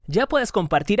Ya puedes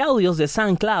compartir audios de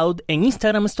SoundCloud en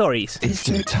Instagram Stories.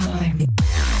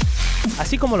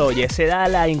 Así como lo oyes, se da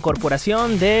la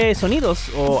incorporación de sonidos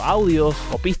o audios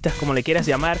o pistas, como le quieras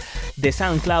llamar, de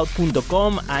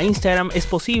SoundCloud.com a Instagram. Es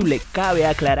posible, cabe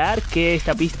aclarar que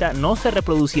esta pista no se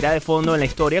reproducirá de fondo en la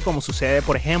historia como sucede,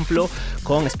 por ejemplo,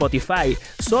 con Spotify.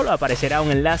 Solo aparecerá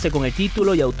un enlace con el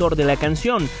título y autor de la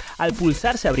canción. Al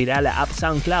pulsar se abrirá la app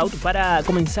SoundCloud para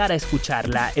comenzar a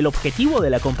escucharla. El objetivo de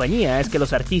la compañía es que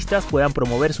los artistas puedan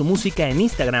promover su música en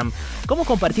Instagram. ¿Cómo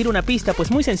compartir una pista?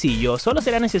 Pues muy sencillo, solo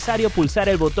será necesario pulsar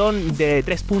el botón de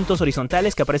 3 puntos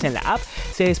horizontales que aparece en la app.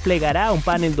 Se desplegará un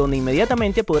panel donde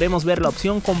inmediatamente podremos ver la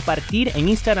opción compartir en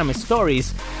Instagram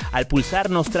Stories. Al pulsar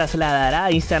nos trasladará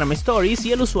a Instagram Stories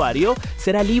y el usuario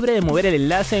será libre de mover el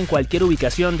enlace en cualquier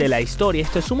ubicación de la historia.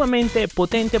 Esto es sumamente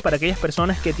potente para aquellas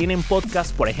personas que tienen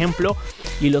podcast, por ejemplo,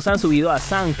 y los han subido a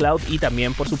SoundCloud, y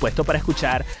también, por supuesto, para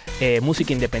escuchar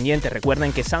música independiente.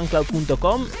 Recuerden que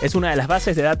SoundCloud.com es una de las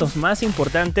bases de datos más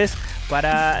importantes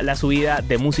para la subida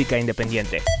de música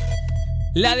independiente.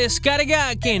 La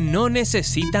descarga que no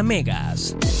necesita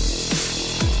megas.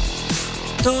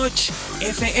 Touch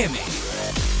FM.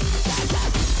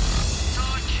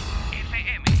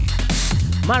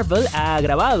 Marvel ha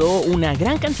grabado una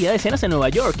gran cantidad de escenas en Nueva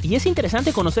York y es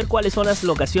interesante conocer cuáles son las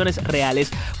locaciones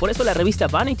reales. Por eso la revista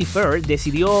Vanity Fair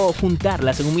decidió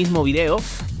juntarlas en un mismo video,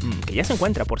 que ya se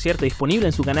encuentra, por cierto, disponible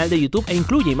en su canal de YouTube, e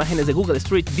incluye imágenes de Google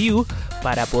Street View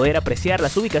para poder apreciar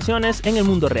las ubicaciones en el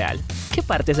mundo real. ¿Qué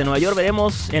partes de Nueva York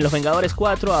veremos en Los Vengadores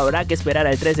 4? Habrá que esperar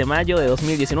al 3 de mayo de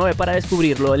 2019 para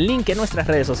descubrirlo. El link en nuestras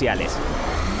redes sociales.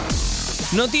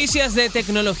 Noticias de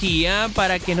tecnología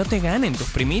para que no te ganen tus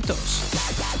primitos.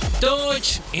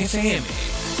 Touch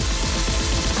FM.